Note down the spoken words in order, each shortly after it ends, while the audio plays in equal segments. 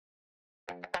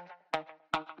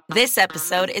This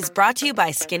episode is brought to you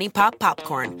by Skinny Pop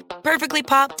Popcorn. Perfectly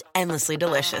popped, endlessly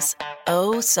delicious.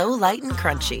 Oh, so light and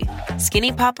crunchy.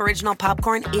 Skinny Pop Original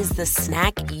Popcorn is the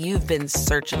snack you've been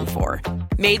searching for.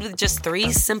 Made with just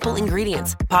 3 simple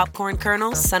ingredients: popcorn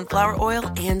kernels, sunflower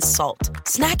oil, and salt.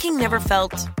 Snacking never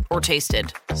felt or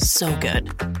tasted so good.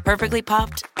 Perfectly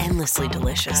popped, endlessly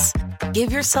delicious. Give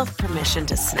yourself permission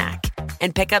to snack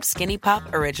and pick up Skinny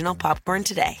Pop Original Popcorn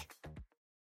today.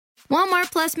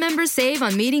 Walmart Plus members save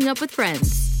on meeting up with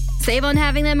friends. Save on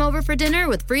having them over for dinner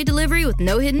with free delivery with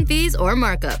no hidden fees or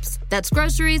markups. That's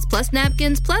groceries, plus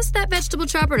napkins, plus that vegetable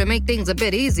chopper to make things a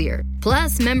bit easier.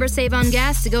 Plus, members save on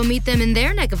gas to go meet them in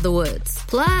their neck of the woods.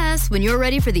 Plus, when you're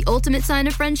ready for the ultimate sign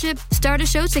of friendship, start a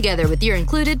show together with your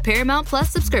included Paramount Plus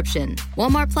subscription.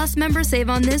 Walmart Plus members save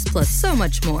on this plus so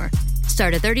much more.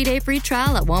 Start a 30-day free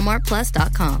trial at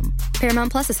walmartplus.com.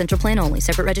 Paramount Plus Essential Plan only.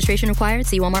 Separate registration required.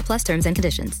 See Walmart Plus terms and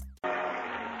conditions.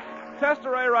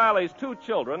 Chester A. Riley's 2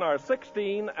 children are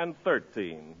 16 and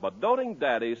 13, but doting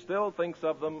daddy still thinks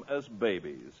of them as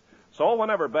babies. So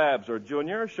whenever Babs or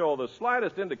Junior show the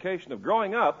slightest indication of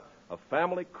growing up, a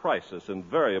family crisis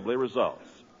invariably results.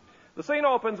 The scene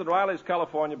opens at Riley's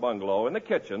California bungalow in the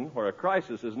kitchen, where a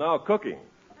crisis is now cooking.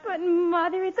 But,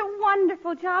 Mother, it's a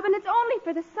wonderful job, and it's only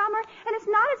for the summer, and it's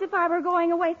not as if I were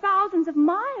going away thousands of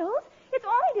miles. It's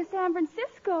only to San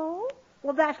Francisco.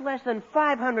 Well, that's less than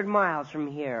 500 miles from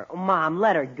here. Oh, Mom,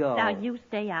 let her go. Now, you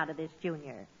stay out of this,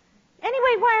 Junior.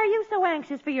 Anyway, why are you so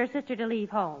anxious for your sister to leave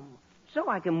home? So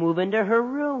I can move into her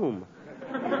room.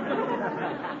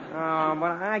 Oh,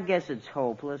 but I guess it's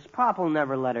hopeless. Pop'll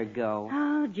never let her go.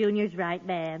 Oh, Junior's right,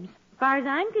 Babs. As far as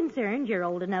I'm concerned, you're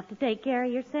old enough to take care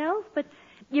of yourself, but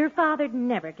your father'd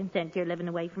never consent to your living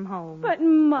away from home. But,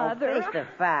 Mother... Oh, face the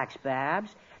facts,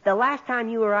 Babs. The last time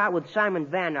you were out with Simon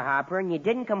Vanderhopper and you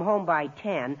didn't come home by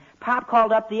 10, Pop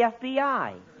called up the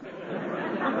FBI.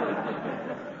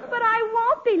 But I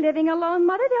won't be living alone,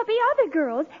 Mother. There'll be other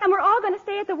girls, and we're all going to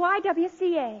stay at the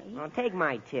YWCA. Well, take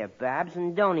my tip, Babs,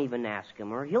 and don't even ask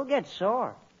him, or he'll get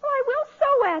sore. Oh, I will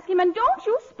so ask him, and don't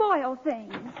you spoil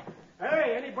things.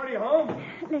 Hey, anybody home?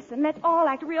 Listen, let's all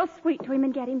act real sweet to him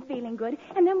and get him feeling good.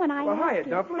 And then when I Well, ask hiya, him...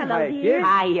 Dumpling. Hello, Hiya, dear. kid.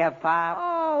 Hiya, Pop.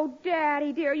 Oh,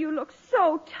 Daddy, dear, you look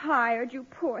so tired, you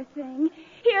poor thing.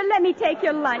 Here, let me take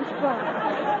your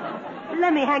lunchbox.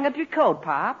 Let me hang up your coat,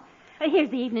 Pop.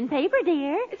 Here's the evening paper,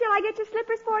 dear. Shall I get your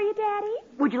slippers for you, Daddy?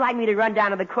 Would you like me to run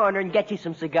down to the corner and get you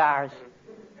some cigars?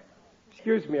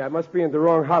 Excuse me, I must be in the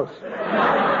wrong house.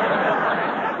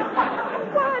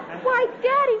 What? Why,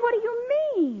 Daddy, what do you mean?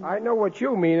 I know what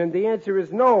you mean, and the answer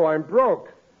is no, I'm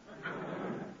broke.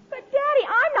 But, Daddy,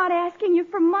 I'm not asking you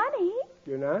for money.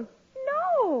 You're not?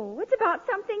 No, it's about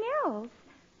something else.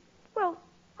 Well,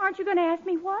 aren't you going to ask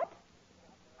me what?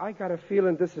 I got a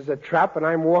feeling this is a trap, and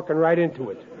I'm walking right into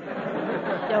it.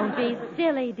 Don't be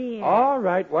silly, dear. All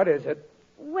right, what is it?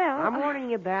 Well... I'm warning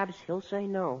you, Babs. He'll say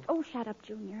no. Oh, shut up,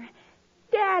 Junior.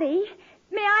 Daddy,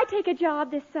 may I take a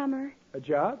job this summer? A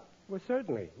job? Well,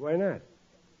 certainly. Why not?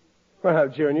 Well,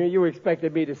 Junior, you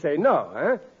expected me to say no,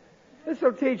 huh?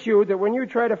 This'll teach you that when you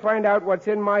try to find out what's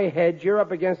in my head, you're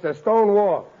up against a stone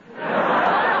wall.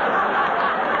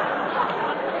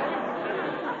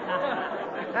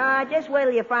 Just wait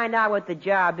till you find out what the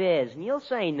job is, and you'll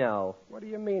say no. What do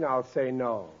you mean I'll say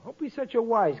no? Don't be such a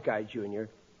wise guy, Junior.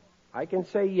 I can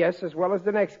say yes as well as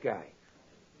the next guy.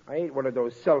 I ain't one of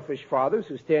those selfish fathers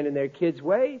who stand in their kids'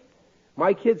 way.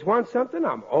 My kids want something,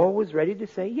 I'm always ready to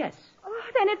say yes. Oh,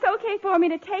 then it's okay for me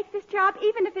to take this job,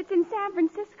 even if it's in San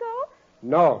Francisco?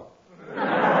 No. But,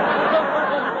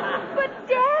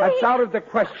 Daddy... That's out of the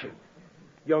question.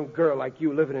 Young girl like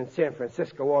you living in San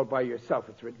Francisco all by yourself,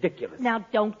 it's ridiculous. Now,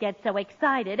 don't get so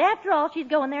excited. After all, she's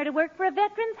going there to work for a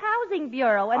Veterans Housing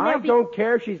Bureau, and I don't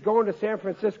care if she's going to San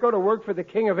Francisco to work for the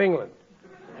King of England.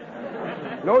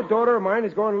 No daughter of mine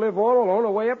is going to live all alone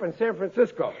away up in San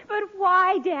Francisco. But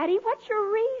why, Daddy? What's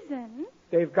your reason?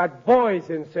 They've got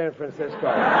boys in San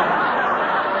Francisco.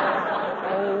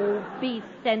 Oh, be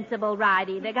sensible,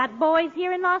 Ridey. They got boys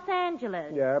here in Los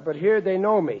Angeles. Yeah, but here they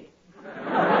know me.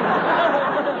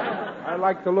 I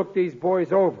like to look these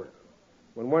boys over.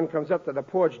 When one comes up to the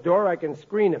porch door, I can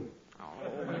screen him.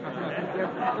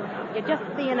 You're just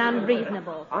being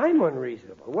unreasonable. I'm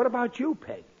unreasonable. What about you,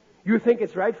 Peg? You think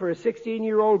it's right for a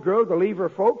 16-year-old girl to leave her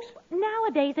folks?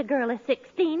 Nowadays, a girl is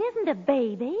 16 isn't a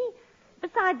baby.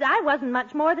 Besides, I wasn't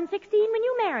much more than 16 when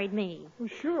you married me. Well,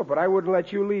 sure, but I wouldn't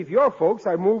let you leave your folks.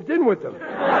 I moved in with them.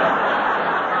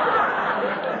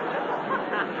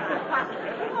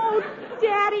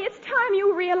 Daddy, it's time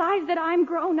you realize that I'm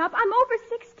grown up. I'm over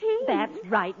 16. That's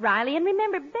right, Riley. And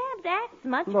remember, Babs acts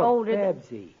much Look, older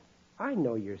Babsy, I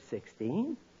know you're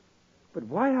 16. But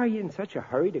why are you in such a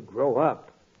hurry to grow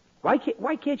up? Why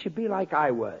can't you be like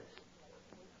I was?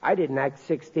 I didn't act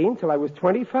 16 till I was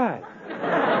 25.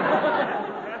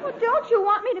 Well, don't you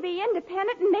want me to be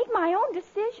independent and make my own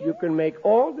decisions? You can make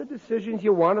all the decisions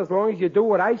you want as long as you do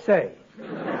what I say.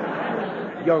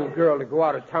 Young girl to go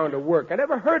out of town to work. I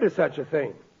never heard of such a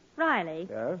thing. Riley.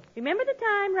 Yeah? Remember the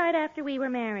time right after we were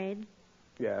married?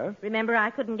 Yeah? Remember I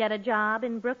couldn't get a job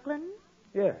in Brooklyn?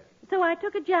 Yeah. So I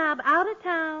took a job out of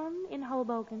town in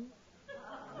Hoboken.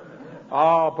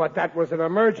 Oh, but that was an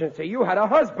emergency. You had a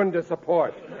husband to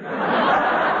support.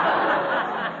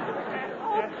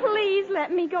 Oh, please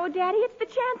let me go, Daddy. It's the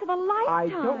chance of a lifetime. I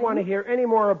don't want to hear any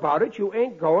more about it. You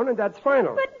ain't going, and that's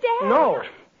final. But, Dad... No.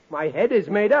 My head is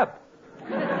made up.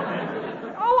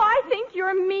 Oh, I think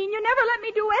you're mean. You never let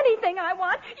me do anything I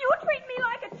want. You treat me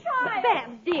like a child.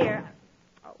 Babs, dear.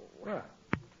 Well,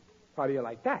 how do you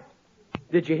like that?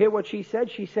 Did you hear what she said?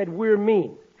 She said we're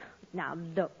mean. Now,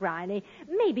 look, Riley,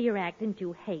 maybe you're acting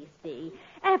too hasty.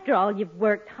 After all, you've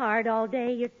worked hard all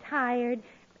day. You're tired.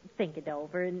 Think it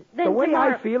over, and then the way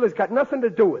tomorrow... I feel has got nothing to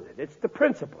do with it. It's the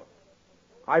principle.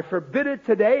 I forbid it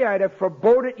today. I'd have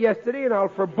forbode it yesterday, and I'll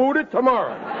forbode it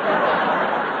tomorrow.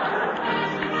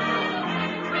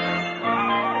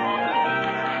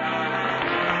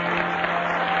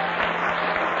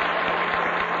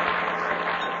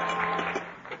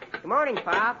 Morning,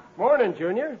 Pop. Morning,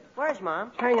 Junior. Where's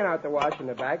Mom? Hanging out the wash in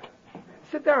the back.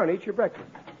 Sit down, eat your breakfast.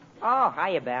 Oh,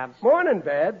 hiya, Babs. Morning,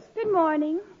 Babs. Good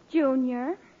morning,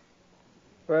 Junior.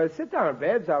 Well, sit down,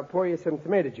 Babs. I'll pour you some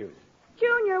tomato juice.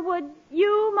 Junior, would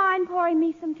you mind pouring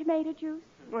me some tomato juice?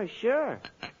 Well, sure.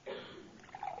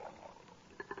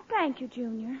 Thank you,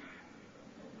 Junior.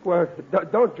 Well,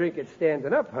 don't drink it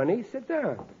standing up, honey. Sit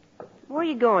down. Where are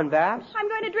you going, Babs? I'm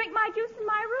going to drink my juice in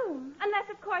my room. Unless,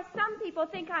 of course, some people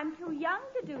think I'm too young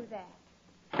to do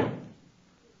that.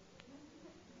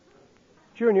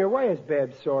 Junior, why is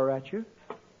Babs sore at you?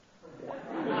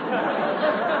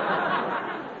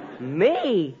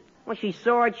 Me? Well, she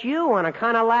saw at you on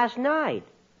account of last night.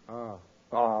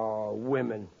 Oh,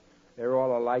 women. They're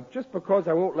all alike. Just because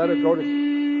I won't let her go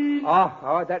to...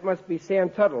 Oh, that must be Sam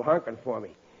Tuttle honking for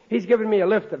me. He's giving me a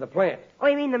lift to the plant. Oh,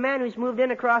 you mean the man who's moved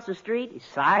in across the street?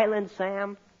 Silent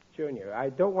Sam? Junior, I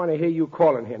don't want to hear you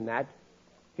calling him that.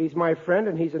 He's my friend,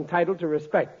 and he's entitled to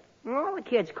respect. All the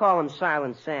kids call him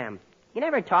Silent Sam. He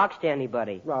never talks to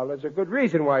anybody. Well, there's a good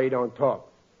reason why he don't talk.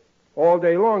 All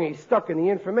day long, he's stuck in the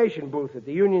information booth at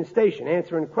the Union Station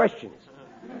answering questions.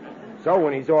 So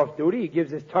when he's off duty, he gives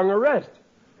his tongue a rest.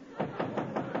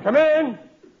 Come in.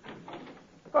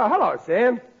 Oh, hello,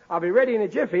 Sam. I'll be ready in a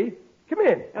jiffy. Come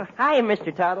in. Hiya,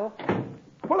 Mr. Tuttle.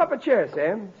 Pull up a chair,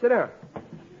 Sam. Sit down.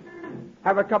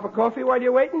 Have a cup of coffee while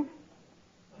you're waiting?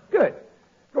 Good.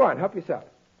 Go on, help yourself.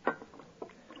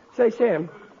 Say, Sam,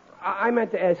 I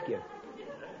meant to ask you.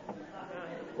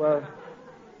 Well,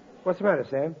 what's the matter,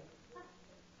 Sam?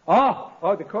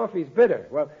 Oh, the coffee's bitter.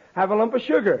 Well, have a lump of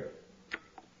sugar.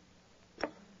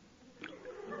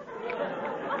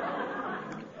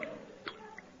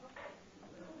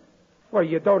 Well,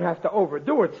 you don't have to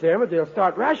overdo it, Sam, or they'll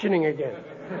start rationing again.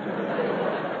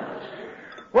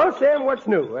 Well, Sam, what's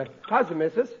new? How's the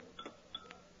missus?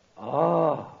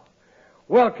 Oh.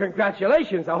 Well,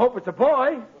 congratulations. I hope it's a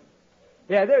boy.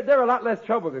 Yeah, they're a lot less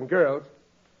trouble than girls.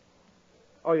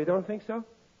 Oh, you don't think so?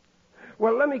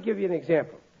 Well, let me give you an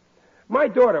example. My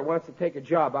daughter wants to take a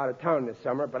job out of town this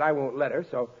summer, but I won't let her,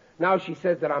 so now she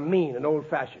says that I'm mean and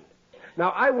old-fashioned.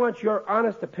 Now, I want your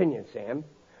honest opinion, Sam.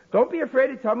 Don't be afraid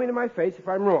to tell me to my face if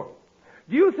I'm wrong.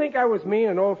 Do you think I was mean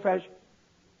and old-fashioned?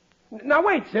 Now,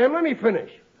 wait, Sam, let me finish.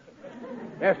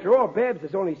 After all, Babs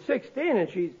is only 16, and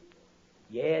she's...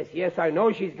 Yes, I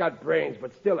know she's got brains,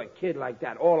 but still a kid like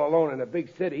that, all alone in a big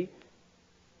city.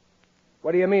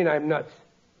 What do you mean I'm nuts?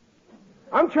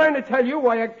 I'm trying to tell you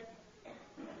why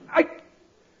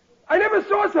I never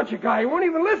saw such a guy. He won't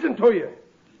even listen to you.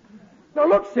 Now,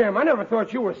 look, Sam, I never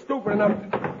thought you were stupid enough...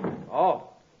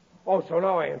 Oh, so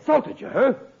now I insulted you,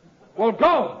 huh? Well,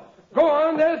 go. Go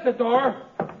on, there's the door.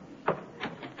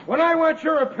 When I want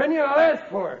your opinion, I'll ask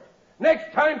for it.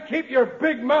 Next time, keep your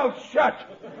big mouth shut.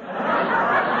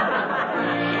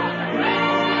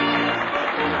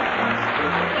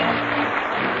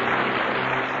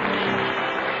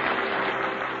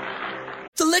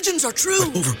 The legends are true.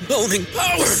 But overwhelming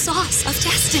power! The sauce of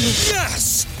destiny.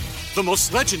 Yes! The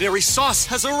most legendary sauce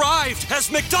has arrived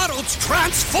as McDonald's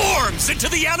transforms into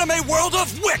the anime world of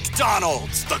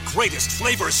WickDonald's. The greatest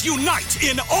flavors unite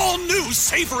in all new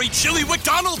savory chili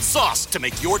McDonald's sauce to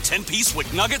make your 10-piece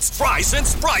Wick Nuggets, fries, and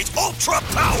Sprite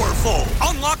ultra-powerful.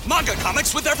 Unlock manga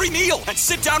comics with every meal and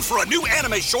sit down for a new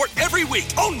anime short every week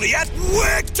only at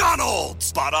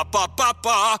WickDonald's.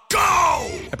 Ba-da-ba-ba-ba, go!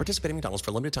 At participating McDonald's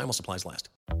for a limited time while supplies last.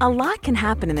 A lot can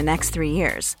happen in the next 3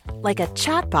 years. Like a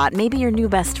chatbot may be your new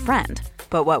best friend.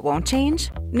 But what won't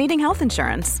change? Needing health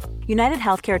insurance. United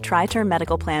Healthcare Tri-Term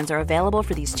Medical Plans are available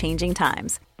for these changing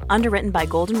times. Underwritten by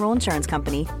Golden Rule Insurance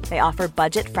Company, they offer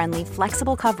budget-friendly,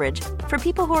 flexible coverage for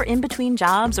people who are in between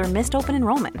jobs or missed open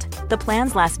enrollment. The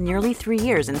plans last nearly 3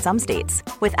 years in some states,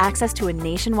 with access to a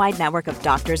nationwide network of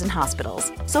doctors and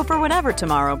hospitals. So for whatever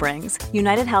tomorrow brings,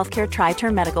 United Healthcare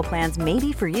Tri-Term Medical Plans may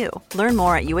be for you. Learn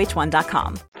more at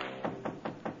uh1.com.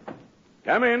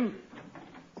 Come in.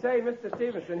 Say, Mr.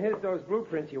 Stevenson, here's those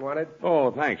blueprints you wanted.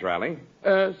 Oh, thanks, Riley.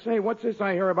 Say, what's this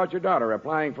I hear about your daughter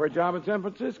applying for a job in San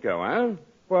Francisco, huh?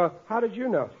 Well, how did you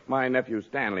know? My nephew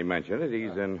Stanley mentioned it.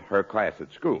 He's in her class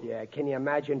at school. Yeah, can you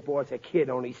imagine, boss, a kid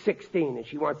only 16 and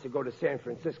she wants to go to San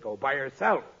Francisco by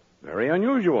herself? Very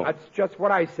unusual. That's just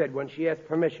what I said when she asked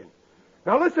permission.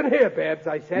 Now, listen here, Babs,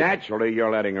 I said. Naturally,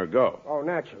 you're letting her go. Oh,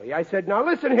 naturally. I said, now,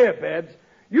 listen here, Babs.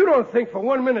 You don't think for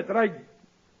 1 minute that I...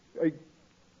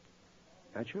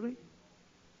 Naturally?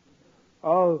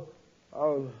 Oh,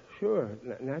 sure,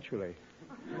 naturally.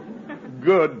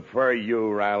 Good for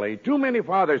you, Riley. Too many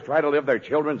fathers try to live their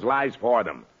children's lives for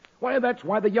them. Why, that's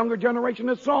why the younger generation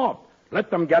is soft. Let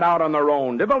them get out on their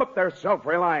own, develop their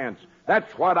self-reliance.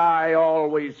 That's what I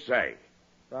always say.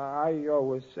 I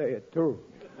always say it, too.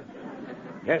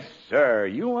 Yes, sir.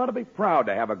 You ought to be proud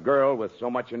to have a girl with so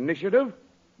much initiative.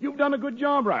 You've done a good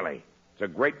job, Riley. It's a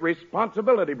great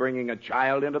responsibility bringing a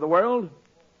child into the world.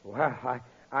 Well,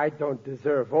 I don't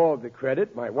deserve all the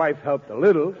credit. My wife helped a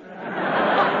little.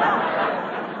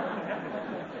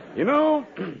 You know,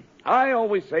 I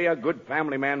always say a good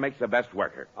family man makes the best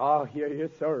worker. Oh, you're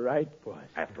so right, boss.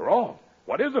 After all,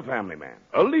 what is a family man?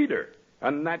 A leader.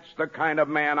 And that's the kind of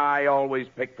man I always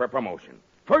pick for promotion.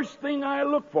 First thing I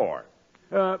look for.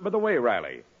 By the way,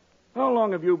 Riley, how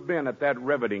long have you been at that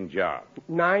riveting job?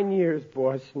 9 years,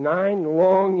 boss. 9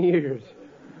 long years.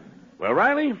 Well,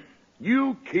 Riley,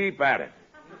 you keep at it.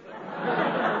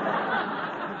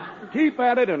 Keep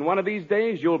at it, and one of these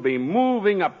days you'll be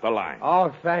moving up the line.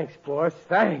 Oh, thanks, boss.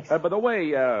 Thanks. By the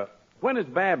way, when is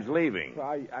Babs leaving?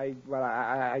 I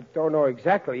don't know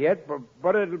exactly yet,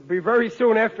 but it'll be very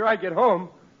soon after I get home.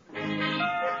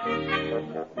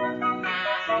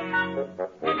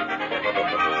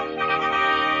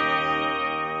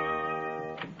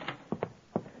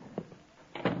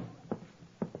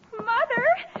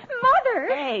 Mother!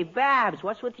 Hey, Babs,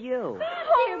 what's with you?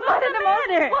 Oh, dear Mother, the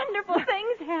most wonderful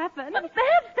things happen.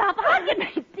 Babs, stop hugging me.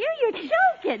 Dear, you're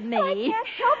choking me. Oh, I can't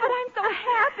help it. I'm so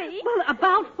happy. Well,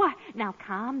 about what? Now,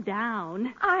 calm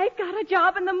down. I've got a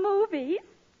job in the movies.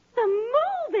 The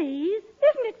movies?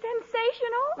 Isn't it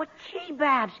sensational? Well, gee,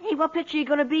 Babs. Hey, what picture are you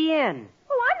going to be in?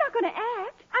 Oh, I'm not going to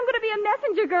act. I'm going to be a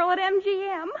messenger girl at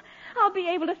MGM. I'll be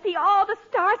able to see all the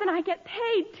stars, and I get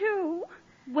paid, too.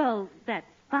 Well, that's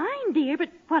fine, dear, but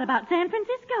what about San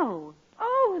Francisco?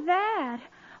 Oh, that.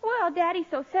 Well, Daddy's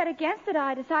so set against it,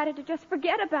 I decided to just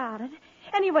forget about it.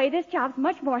 Anyway, this job's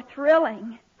much more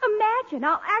thrilling. Imagine,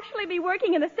 I'll actually be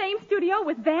working in the same studio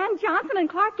with Van Johnson and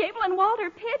Clark Gable and Walter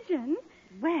Pidgeon.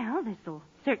 Well, this'll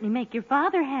certainly make your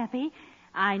father happy.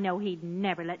 I know he'd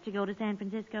never let you go to San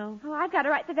Francisco. Oh, I've got to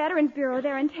write the Veterans Bureau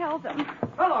there and tell them.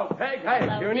 Hello, Peg. Hi,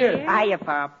 Hello, Junior. dear. Hiya,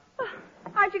 Pop. Oh,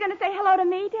 aren't you going to say hello to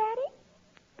me, Daddy?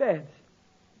 Babs,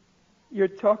 you're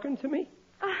talking to me?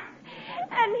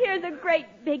 And here's a great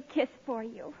big kiss for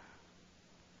you.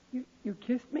 You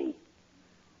kissed me?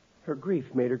 Her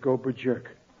grief made her go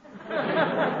berserk.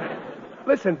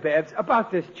 Listen, Babs,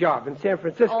 about this job in San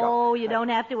Francisco. Oh, you don't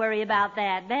have to worry about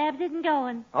that. Babs isn't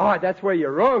going. Oh, that's where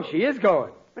you're wrong. She is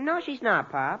going. Well, no, she's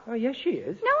not, Pop. Oh, yes, she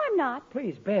is. No, I'm not.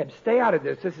 Please, Babs, stay out of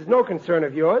this. This is no concern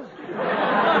of yours.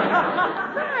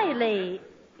 Riley,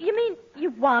 you mean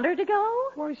you want her to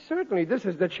go? Why, certainly. This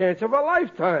is the chance of a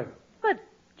lifetime. But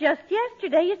just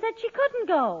yesterday you said she couldn't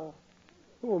go.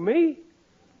 Who, me?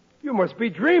 You must be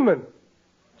dreaming.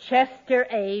 Chester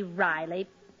A. Riley,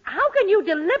 how can you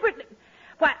deliberately...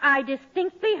 Why, I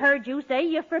distinctly heard you say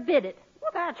you forbid it.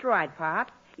 Well, that's right,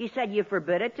 Pop. You said you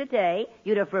forbid it today,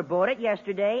 you'd have forbode it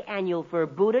yesterday, and you'll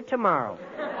forbode it tomorrow.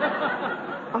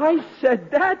 I said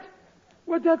that?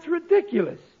 Well, that's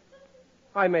ridiculous.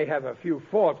 I may have a few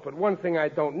faults, but one thing I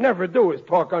don't never do is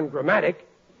talk ungrammatic.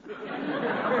 But,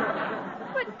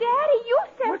 Daddy, you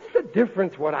said What's the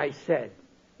difference what I said?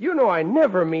 You know I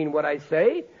never mean what I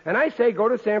say, and I say go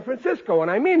to San Francisco, and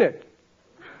I mean it.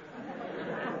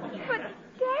 But,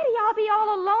 Daddy, I'll be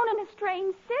all alone in a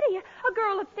strange city. A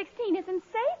girl of 16 isn't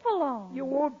safe alone. You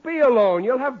won't be alone.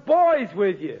 You'll have boys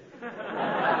with you.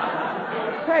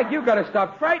 Peg, you gotta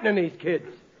stop frightening these kids.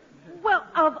 Well,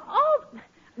 of all...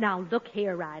 Now, look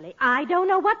here, Riley. I don't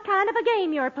know what kind of a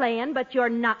game you're playing, but you're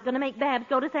not going to make Babs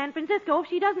go to San Francisco if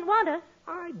she doesn't want us.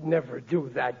 I'd never do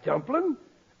that, Dumplin'.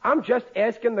 I'm just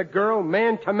asking the girl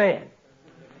man to man.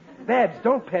 Babs,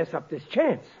 don't pass up this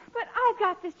chance. But I've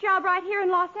got this job right here in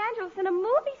Los Angeles in a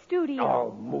movie studio.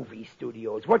 Oh, movie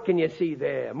studios. What can you see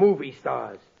there? Movie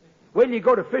stars. Wait till you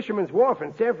go to Fisherman's Wharf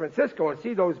in San Francisco and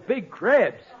see those big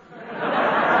crabs.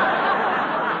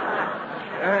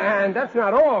 And that's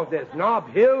not all. There's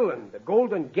Nob Hill and the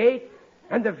Golden Gate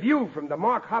and the view from the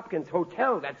Mark Hopkins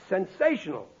Hotel. That's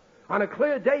sensational. On a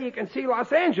clear day, you can see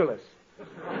Los Angeles.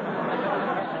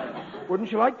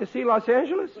 Wouldn't you like to see Los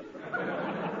Angeles?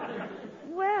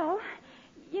 Well,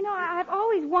 you know, I've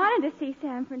always wanted to see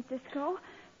San Francisco.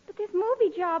 But this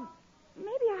movie job,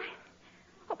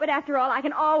 Oh, but after all, I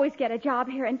can always get a job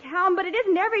here in town, but it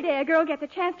isn't every day a girl gets a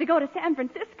chance to go to San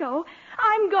Francisco.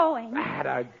 I'm going. That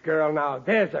a girl now.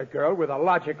 There's a girl with a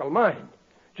logical mind,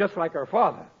 just like her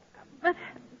father. But,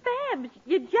 Babs,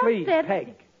 you just Please, said...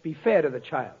 Peg, be fair to the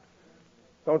child.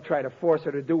 Don't try to force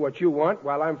her to do what you want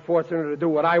while I'm forcing her to do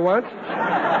what I want. Oh,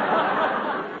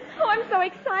 I'm so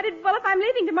excited. Well, if I'm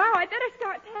leaving tomorrow, I'd better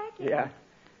start packing. Yeah.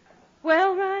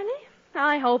 Well, Riley,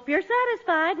 I hope you're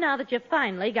satisfied now that you've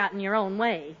finally gotten your own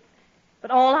way. But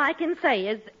all I can say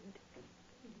is...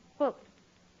 Well,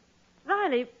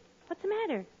 Riley, what's the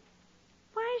matter?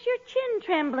 Why is your chin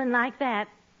trembling like that?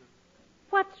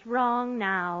 What's wrong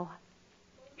now?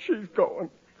 She's going.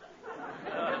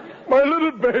 My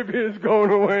little baby is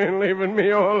going away and leaving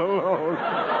me all alone.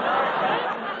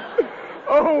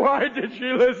 Oh, why did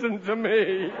she listen to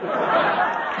me?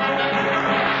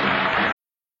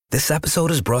 This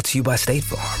episode is brought to you by State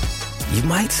Farm. You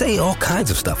might say all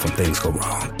kinds of stuff when things go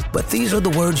wrong, but these are the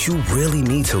words you really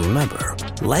need to remember.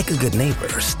 Like a good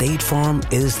neighbor, State Farm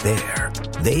is there.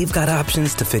 They've got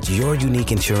options to fit your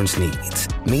unique insurance needs,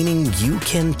 meaning you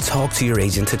can talk to your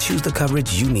agent to choose the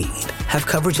coverage you need, have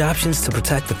coverage options to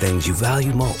protect the things you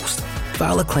value most,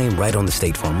 file a claim right on the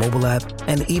State Farm mobile app,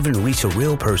 and even reach a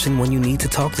real person when you need to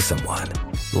talk to someone.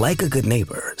 Like a good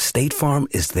neighbor, State Farm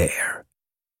is there.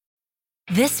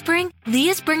 This spring, Lee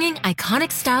is bringing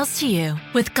iconic styles to you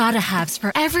with gotta-haves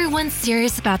for everyone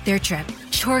serious about their trip.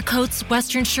 Chore coats,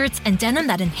 western shirts, and denim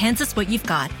that enhances what you've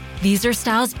got. These are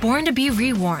styles born to be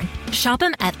reworn. Shop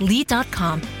them at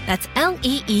Lee.com. That's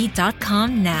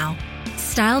Lee.com now.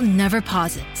 Style never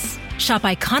pauses. Shop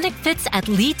iconic fits at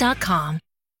Lee.com.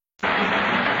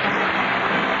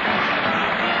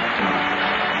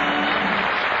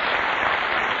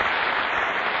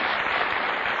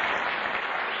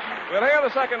 We'll hear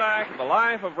the second act of The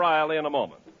Life of Riley in a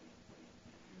moment.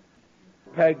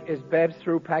 Peg, is Babs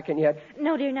through packing yet?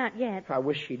 No, dear, not yet. I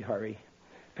wish she'd hurry.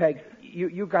 Peg,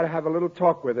 you got to have a little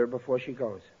talk with her before she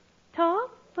goes.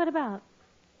 Talk? What about?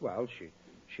 Well,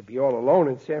 she'll be all alone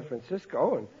in San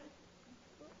Francisco, and...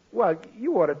 Well,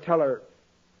 you ought to tell her...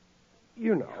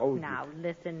 You know... Now,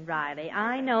 listen, Riley.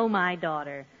 I know my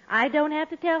daughter. I don't have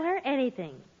to tell her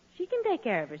anything. She can take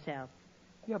care of herself.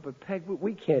 Yeah, but, Peg,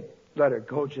 we can't let her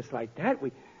go just like that.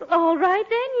 All right,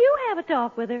 then. You have a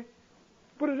talk with her.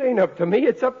 But it ain't up to me.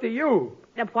 It's up to you.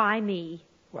 Why me?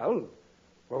 Well,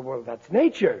 that's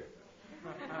nature.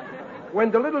 When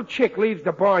the little chick leaves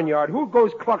the barnyard, who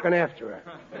goes clucking after her?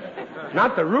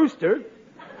 Not the rooster.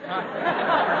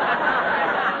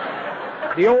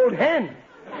 The old hen.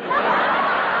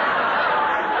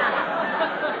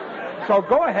 So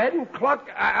go ahead and talk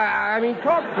to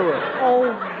her. Oh,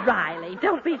 Riley,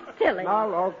 don't be silly.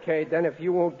 Well, okay, then if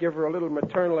you won't give her a little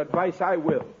maternal advice, I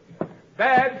will.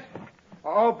 Babs!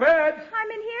 Oh, Babs!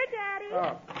 I'm in here, Daddy.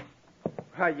 Oh.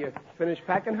 How, you finished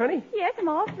packing, honey? Yes, I'm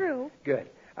all through. Good.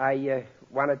 I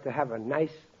wanted to have a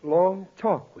nice, long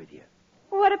talk with you.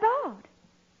 What about?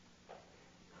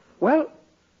 Well,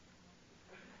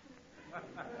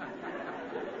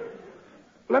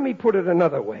 let me put it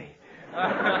another way.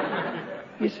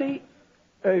 You see,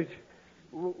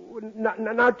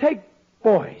 now take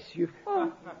boys.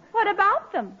 Well, what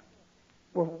about them?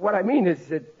 Well, what I mean is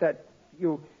that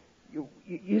you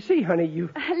see, honey,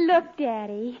 Look,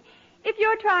 Daddy, if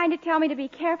you're trying to tell me to be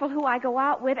careful who I go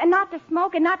out with and not to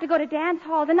smoke and not to go to dance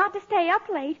halls and not to stay up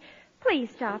late, please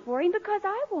stop worrying because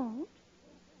I won't.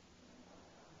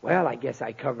 Well, I guess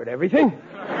I covered everything.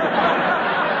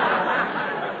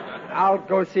 I'll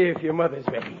go see if your mother's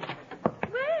ready.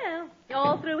 Well,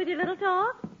 all through with your little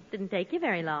talk? Didn't take you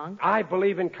very long. I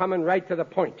believe in coming right to the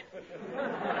point.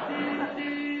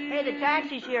 Hey, the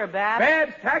taxi's here, Babs.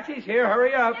 Babs, taxi's here.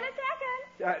 Hurry up. In a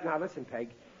second. Now, listen,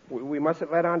 Peg. We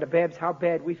mustn't let on to Babs how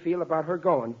bad we feel about her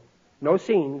going. No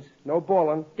scenes, no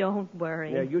bawling. Don't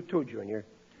worry. Yeah, you too, Junior.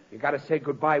 You got to say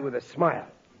goodbye with a smile.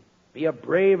 Be a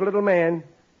brave little man.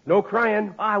 No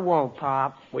crying. I won't,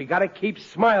 Pop. We got to keep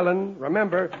smiling,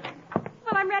 remember.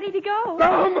 Well, I'm ready to go.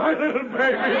 Oh, my little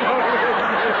baby.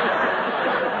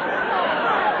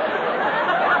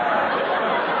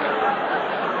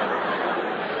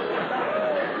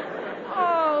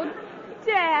 Oh,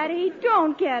 Daddy,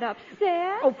 don't get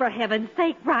upset. Oh, for heaven's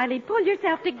sake, Riley, pull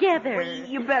yourself together. Well,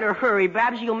 you better hurry,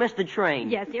 Babs. You'll miss the train.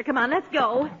 Yes, dear, come on, let's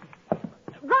go.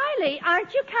 Riley,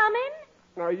 aren't you coming?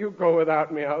 Now, you go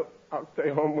without me. I'll stay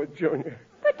home with Junior.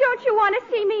 But don't you want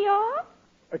to see me off?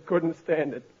 I couldn't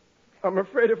stand it. I'm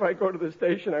afraid if I go to the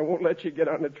station, I won't let you get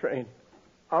on the train.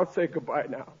 I'll say goodbye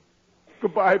now.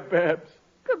 Goodbye, Babs.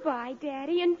 Goodbye,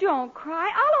 Daddy, and don't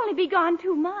cry. I'll only be gone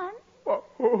 2 months. Well,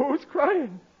 who's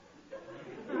crying?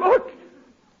 Look,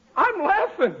 I'm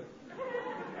laughing.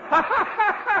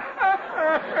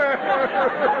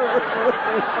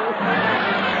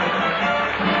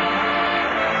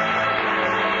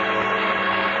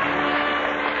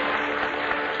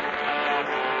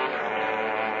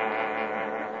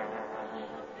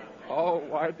 Oh,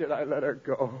 why did I let her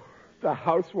go? The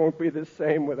house won't be the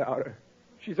same without her.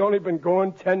 She's only been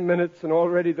gone 10 minutes, and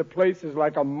already the place is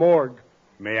like a morgue.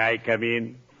 May I come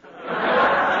in?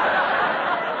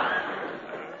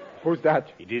 Who's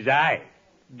that? It is I,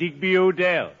 Digby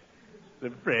Odell,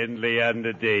 the friendly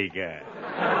undertaker.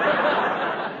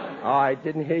 Oh, I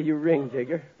didn't hear you ring,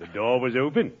 Digger. The door was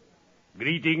open.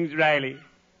 Greetings, Riley.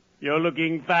 You're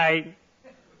looking fine.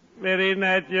 Very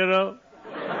natural.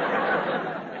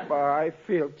 I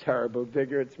feel terrible,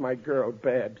 Digger. It's my girl,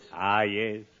 Babs. Ah,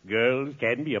 yes. Girls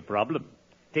can be a problem.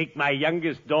 Take my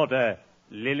youngest daughter,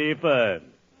 Lily Fern.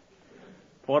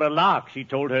 For a lark, she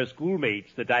told her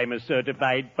schoolmates that I'm a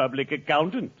certified public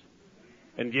accountant.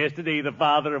 And yesterday, the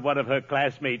father of one of her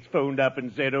classmates phoned up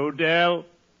and said, Odell,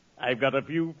 I've got a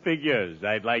few figures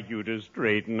I'd like you to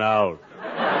straighten out.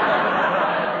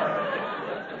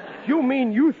 You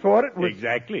mean you thought it was...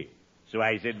 Exactly. So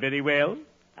I said, very well,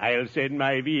 I'll send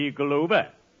my vehicle over.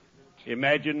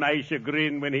 Imagine my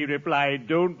chagrin when he replied,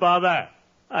 don't bother,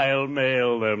 I'll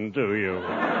mail them to you.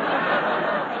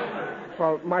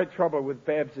 Well, my trouble with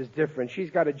Babs is different. She's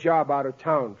got a job out of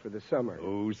town for the summer.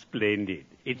 Oh, splendid.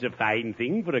 It's a fine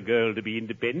thing for a girl to be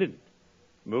independent.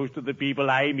 Most of the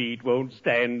people I meet won't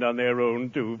stand on their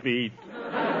own 2 feet.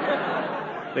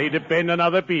 They depend on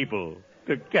other people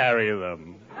to carry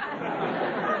them.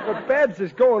 But Babs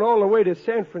is going all the way to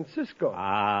San Francisco.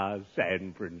 Ah,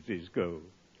 San Francisco.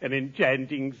 An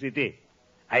enchanting city.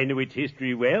 I know its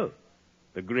history well.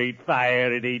 The Great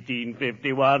Fire in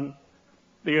 1851.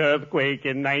 The earthquake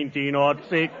in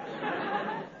 1906.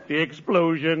 The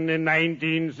explosion in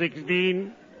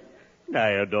 1916. I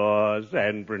adore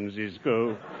San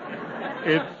Francisco.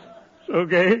 It's so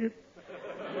gay.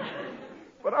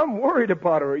 But I'm worried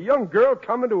about her. A young girl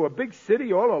coming to a big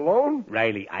city all alone.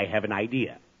 Riley, I have an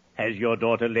idea. Has your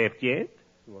daughter left yet?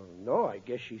 Well, no, I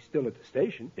guess she's still at the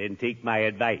station. Then take my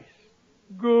advice.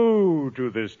 Go to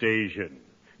the station.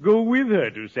 Go with her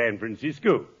to San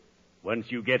Francisco.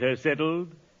 Once you get her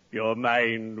settled, your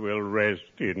mind will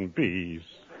rest in peace.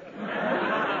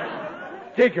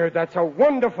 Digger, that's a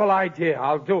wonderful idea.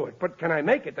 I'll do it. But can I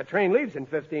make it? The train leaves in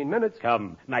 15 minutes.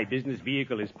 Come, my business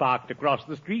vehicle is parked across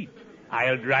the street.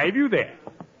 I'll drive you there.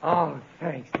 Oh,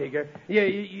 thanks, Digger.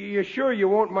 You sure you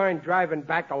won't mind driving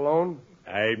back alone?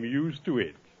 I'm used to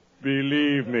it.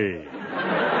 Believe me.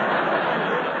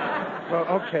 Well,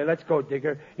 okay, let's go,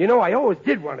 Digger. You know, I always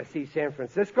did want to see San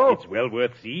Francisco. It's well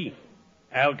worth seeing.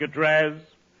 Alcatraz,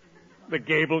 the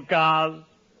cable cars,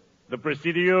 the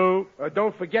Presidio.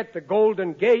 Don't forget the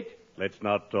Golden Gate. Let's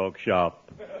not talk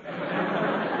shop.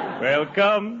 Well,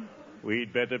 come.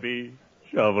 We'd better be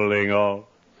shoveling off.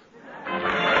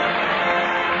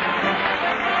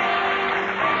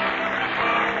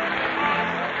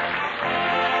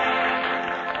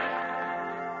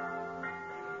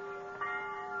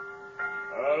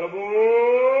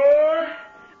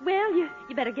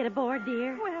 You better get aboard,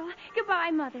 dear. Well,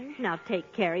 goodbye, Mother. Now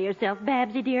take care of yourself,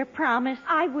 Babsy, dear. Promise.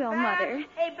 I will, Babs. Mother.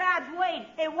 Hey, Babs, wait.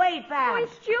 Hey, wait, Babs. Oh,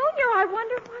 it's Junior. I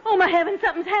wonder what... Oh, my heavens,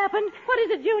 something's happened. What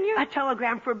is it, Junior? A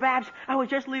telegram for Babs. I was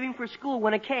just leaving for school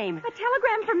when it came. A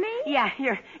telegram for me? Yeah,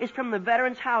 here. It's from the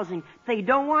Veterans Housing. They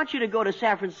don't want you to go to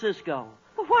San Francisco.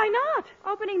 Well, why not?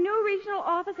 Opening new regional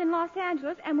office in Los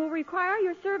Angeles and will require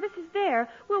your services there.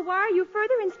 We'll wire you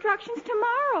further instructions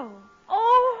tomorrow.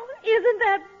 Oh, isn't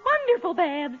that wonderful,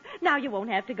 Babs? Now you won't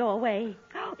have to go away.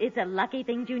 It's a lucky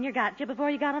thing Junior got you before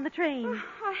you got on the train.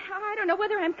 I don't know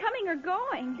whether I'm coming or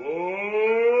going.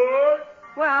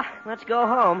 Well, let's go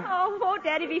home. Oh, won't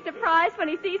Daddy be surprised when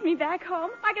he sees me back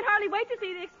home? I can hardly wait to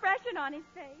see the expression on his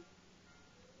face.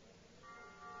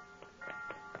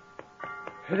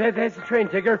 There's the train,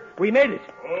 Tigger. We made it.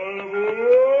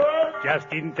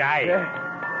 Just in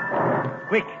time.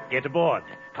 Quick, get aboard.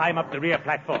 Climb up the rear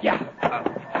platform. Yeah.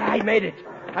 I made it.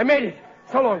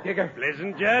 So long, Tigger.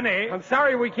 Pleasant journey. I'm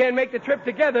sorry we can't make the trip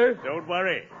together. Don't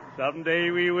worry.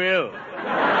 Someday we will.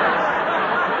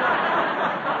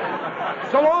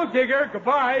 So long, Tigger.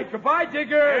 Goodbye. Goodbye,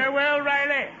 Tigger. Farewell,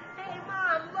 Riley. Hey,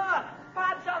 Mom, look.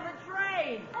 Bob's on the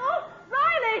train. Oh,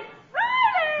 Riley!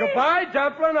 Goodbye,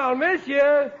 Dumplin'. I'll miss you.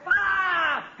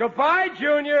 Bob! Goodbye,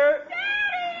 Junior.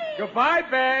 Daddy! Goodbye,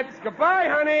 Babs. Goodbye,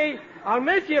 honey. I'll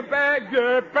miss you, Babs.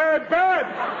 Babs. Daddy,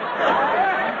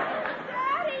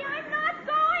 I'm not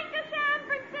going to San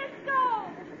Francisco.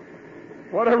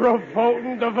 What a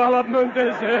revolting development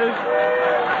this is.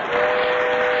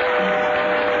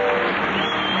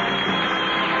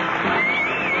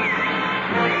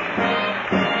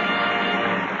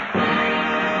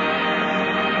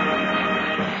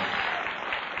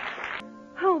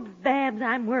 Babs,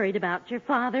 I'm worried about your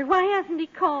father. Why hasn't he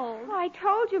called? Oh, I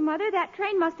told you, Mother, that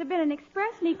train must have been an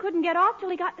express, and he couldn't get off till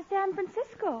he got to San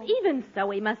Francisco. Even so,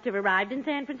 he must have arrived in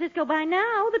San Francisco by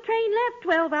now. The train left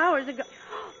 12 hours ago.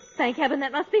 Thank heaven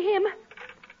that must be him.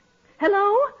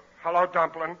 Hello? Hello,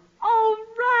 Dumplin'. Oh,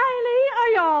 Riley, are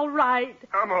you all right?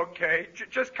 I'm okay.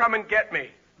 Just come and get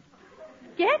me.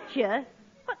 Get you?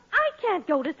 But I can't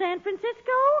go to San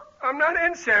Francisco. I'm not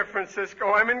in San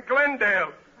Francisco. I'm in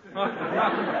Glendale.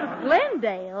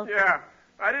 Glendale? Yeah.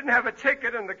 I didn't have a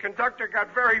ticket, and the conductor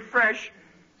got very fresh.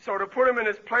 So to put him in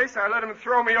his place, I let him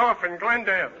throw me off in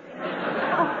Glendale.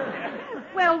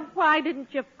 Well, why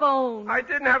didn't you phone? I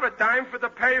didn't have a dime for the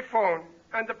payphone.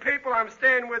 And the people I'm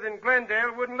staying with in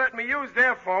Glendale wouldn't let me use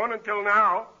their phone until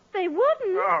now. They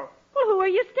wouldn't? No. Well, who are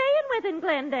you staying with in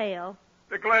Glendale?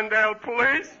 The Glendale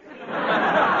police.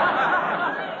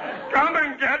 Come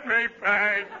and get me,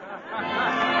 Peg.